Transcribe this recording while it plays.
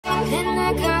Then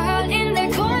that girl in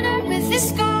the corner with the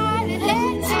scarlet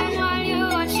letter. While you're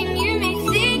watching, you may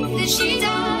think that she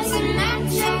doesn't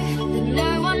matter, that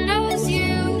no one knows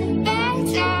you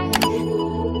better.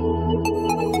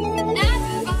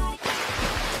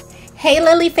 Hey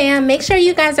Lily fam, make sure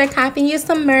you guys are copping you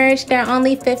some merch. They're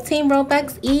only 15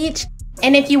 Robux each.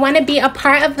 And if you want to be a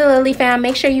part of the Lily fam,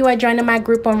 make sure you are joining my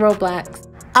group on Roblox.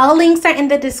 All links are in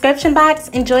the description box.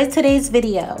 Enjoy today's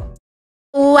video.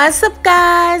 What's up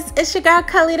guys, it's your girl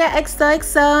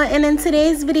CarlitaXoXo, and in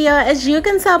today's video, as you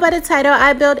can tell by the title,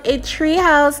 I built a tree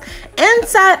house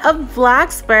inside of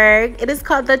BLOXBURG. It is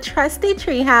called the Trusty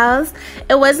Tree House.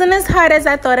 It wasn't as hard as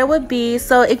I thought it would be,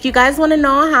 so if you guys want to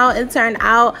know how it turned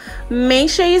out, make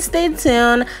sure you stay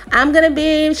tuned. I'm going to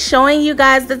be showing you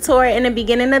guys the tour in the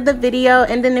beginning of the video,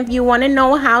 and then if you want to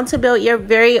know how to build your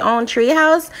very own tree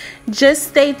house, just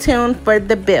stay tuned for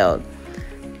the build.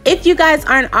 If you guys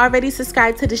aren't already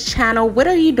subscribed to this channel, what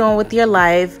are you doing with your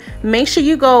life? Make sure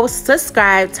you go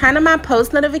subscribe, turn on my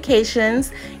post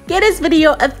notifications, give this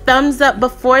video a thumbs up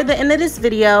before the end of this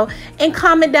video, and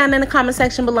comment down in the comment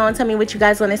section below and tell me what you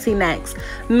guys want to see next.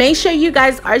 Make sure you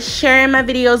guys are sharing my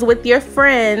videos with your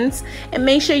friends, and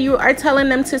make sure you are telling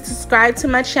them to subscribe to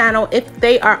my channel if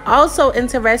they are also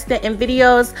interested in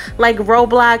videos like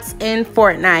Roblox and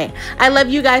Fortnite. I love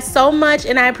you guys so much,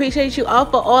 and I appreciate you all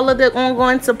for all of the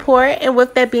ongoing support. And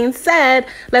with that being said,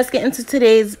 let's get into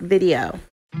today's video.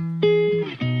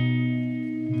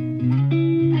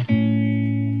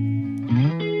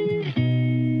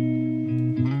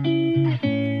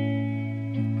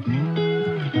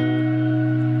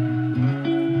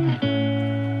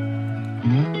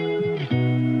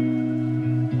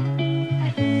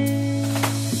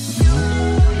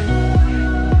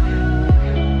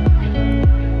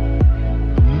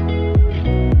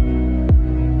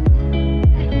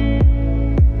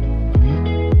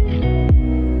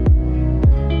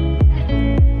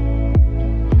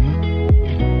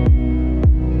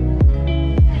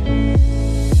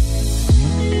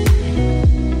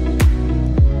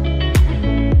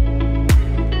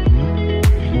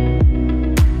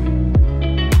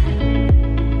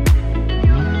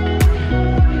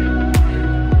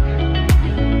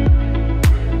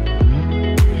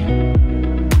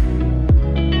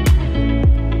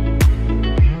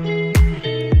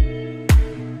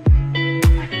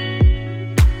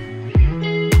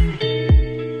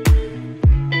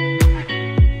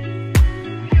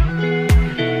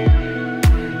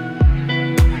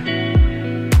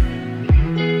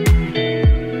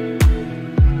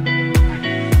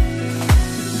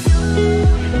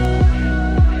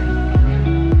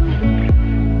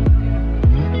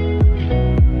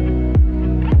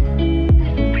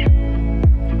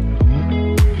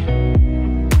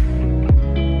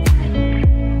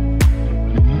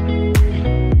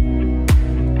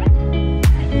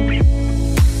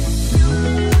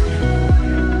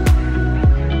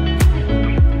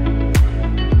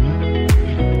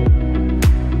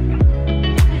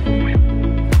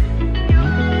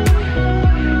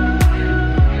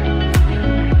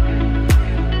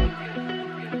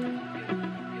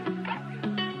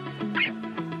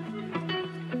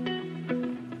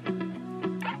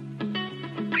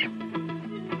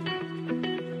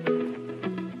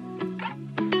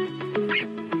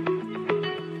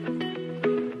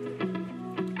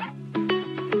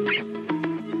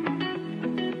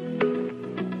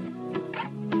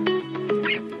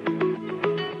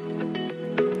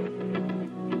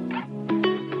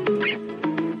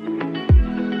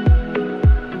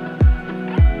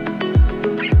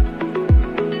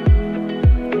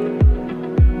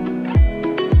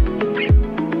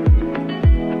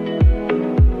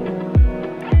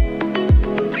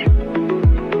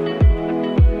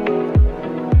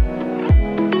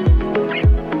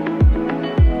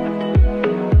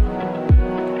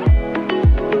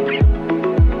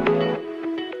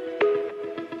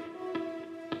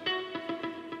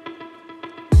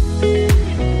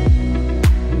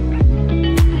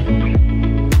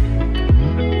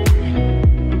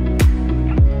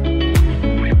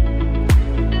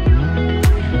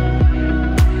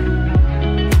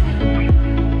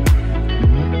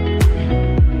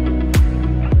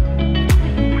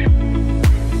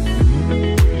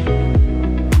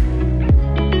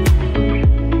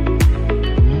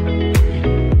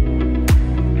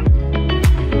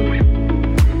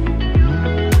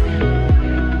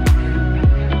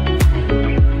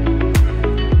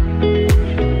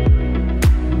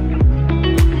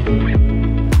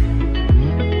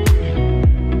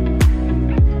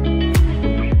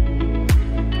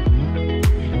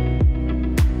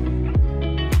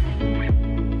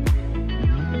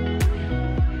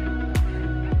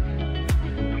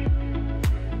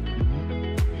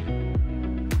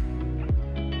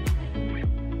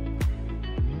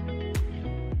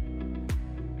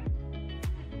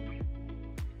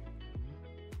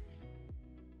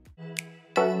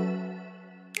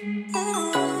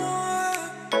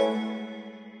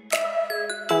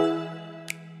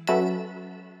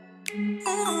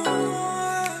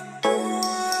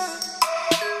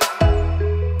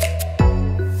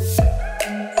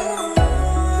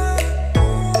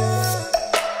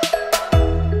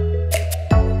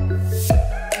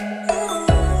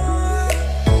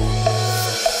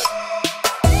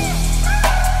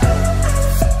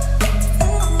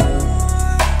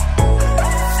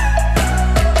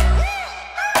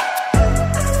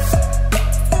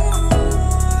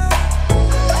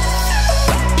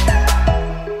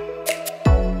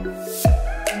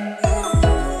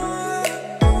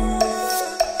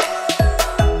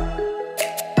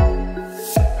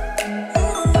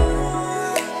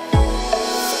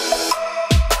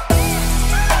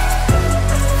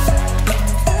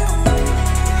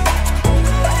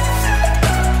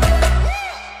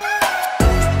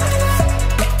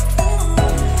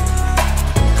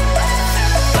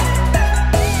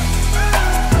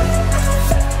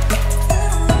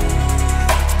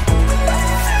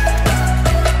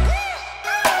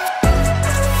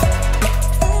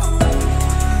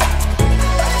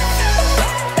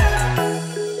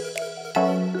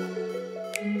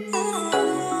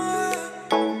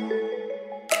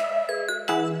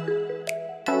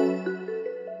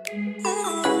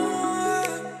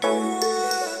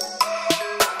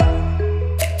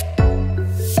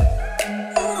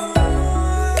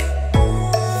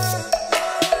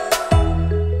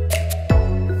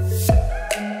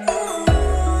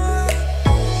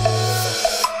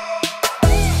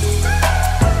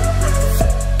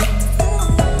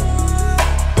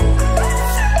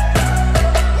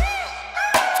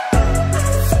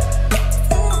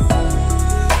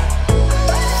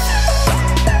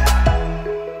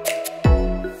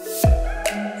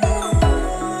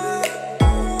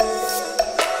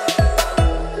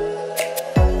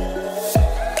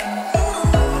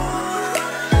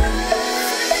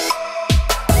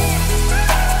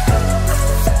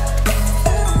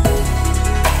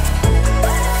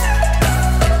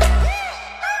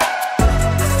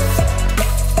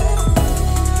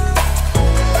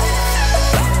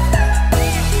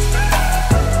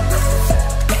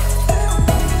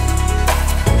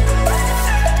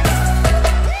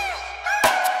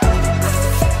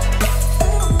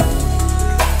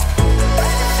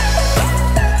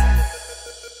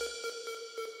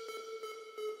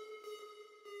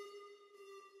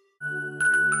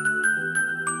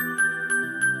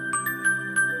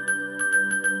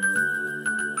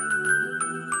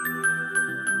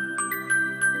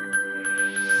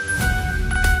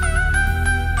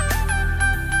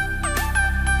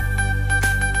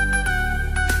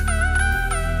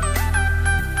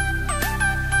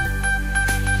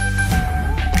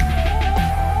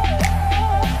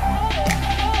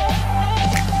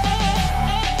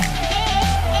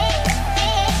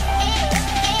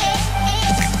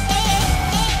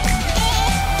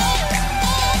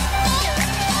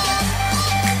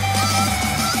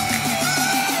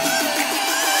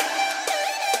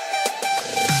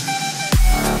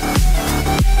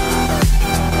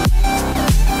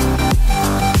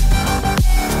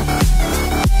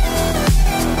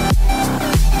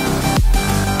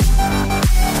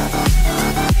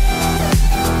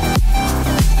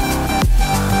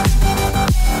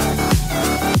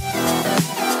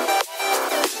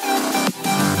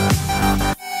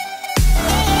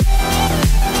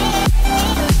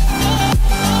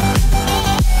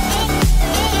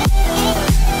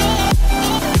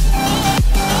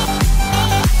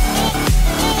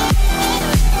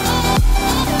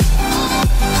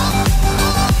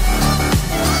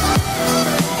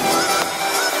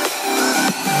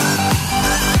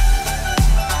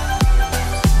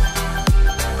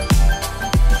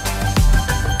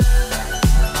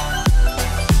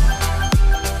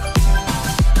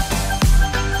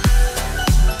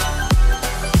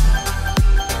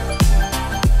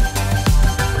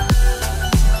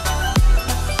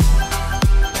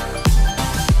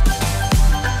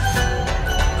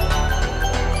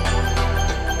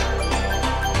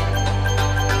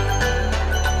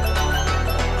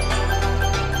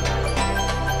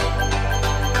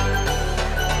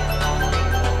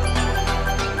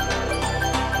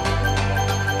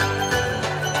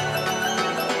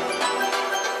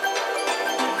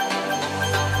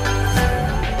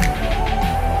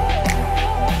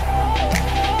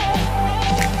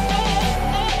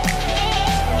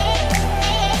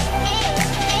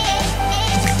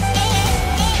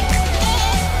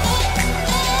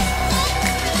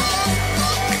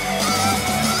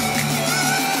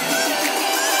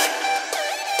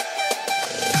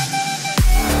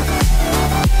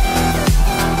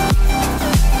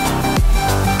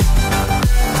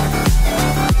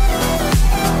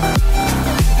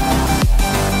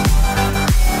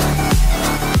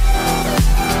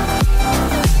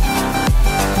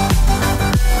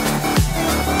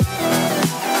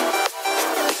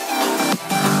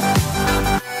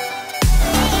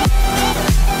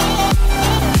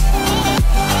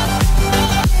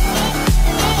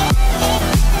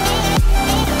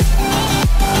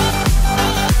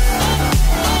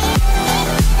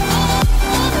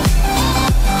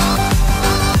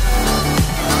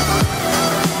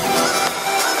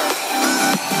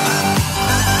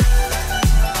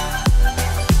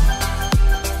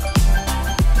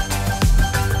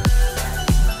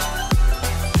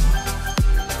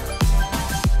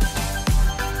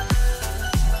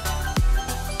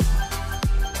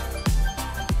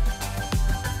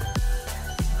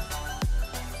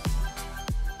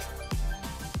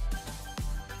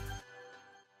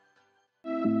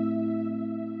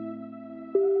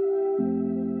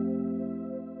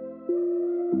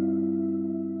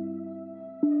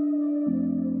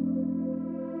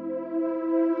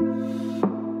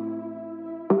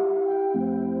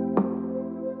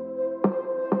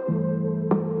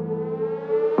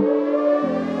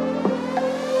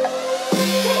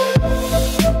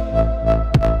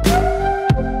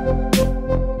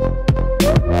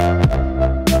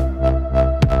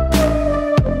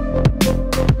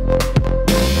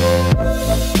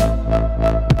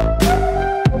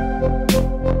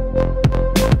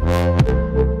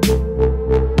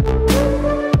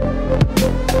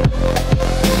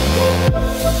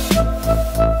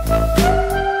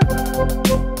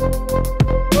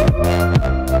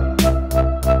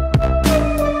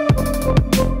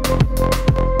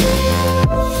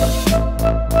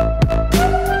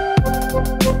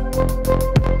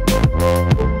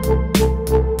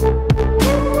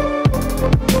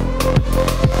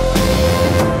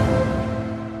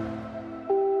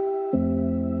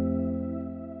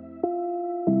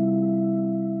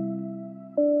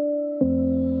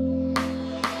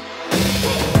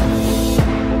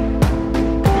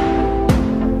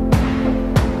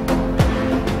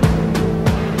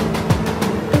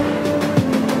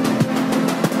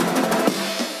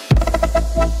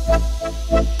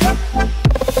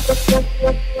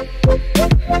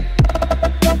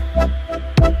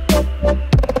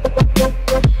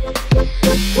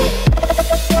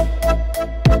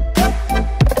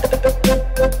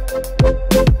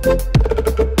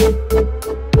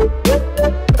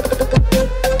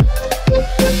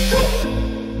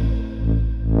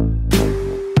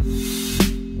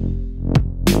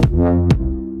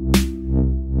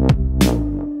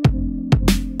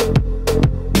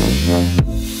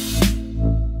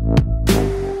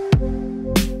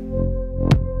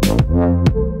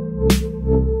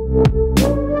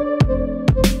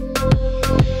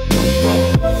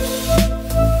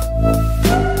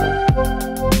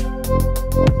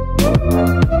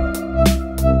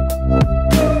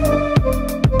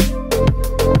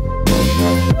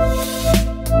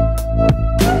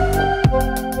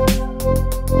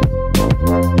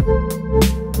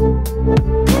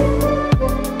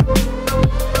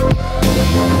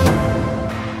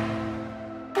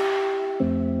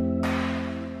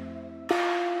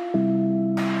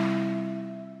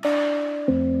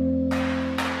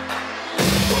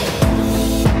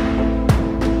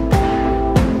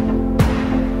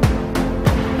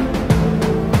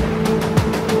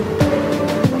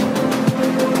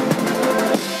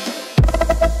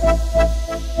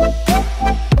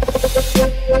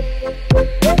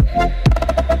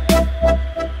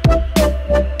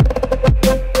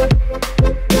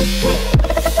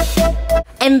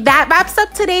 And that wraps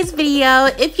up today's video.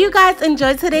 If you guys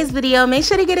enjoyed today's video, make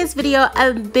sure to give this video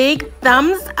a big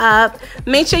thumbs up.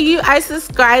 Make sure you are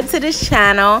subscribed to this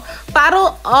channel.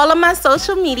 Follow all of my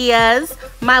social medias.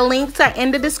 My links are in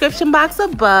the description box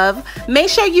above. Make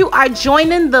sure you are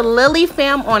joining the Lily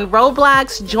fam on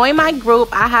Roblox. Join my group.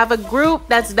 I have a group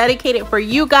that's dedicated for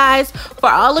you guys,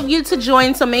 for all of you to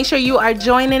join, so make sure you are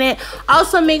joining it.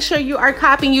 Also, make sure you are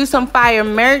copying you some fire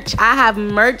merch. I have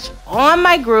merch on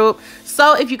my group.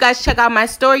 So if you guys check out my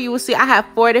store, you will see I have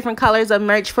 4 different colors of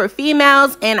merch for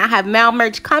females, and I have male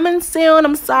merch coming soon.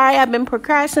 I'm sorry, I've been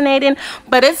procrastinating,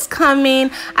 but it's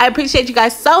coming. I appreciate you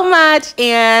guys so much.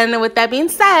 And with that being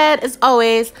said, as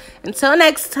always, until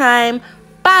next time,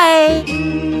 bye.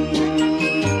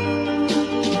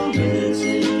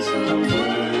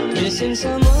 Missing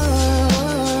someone.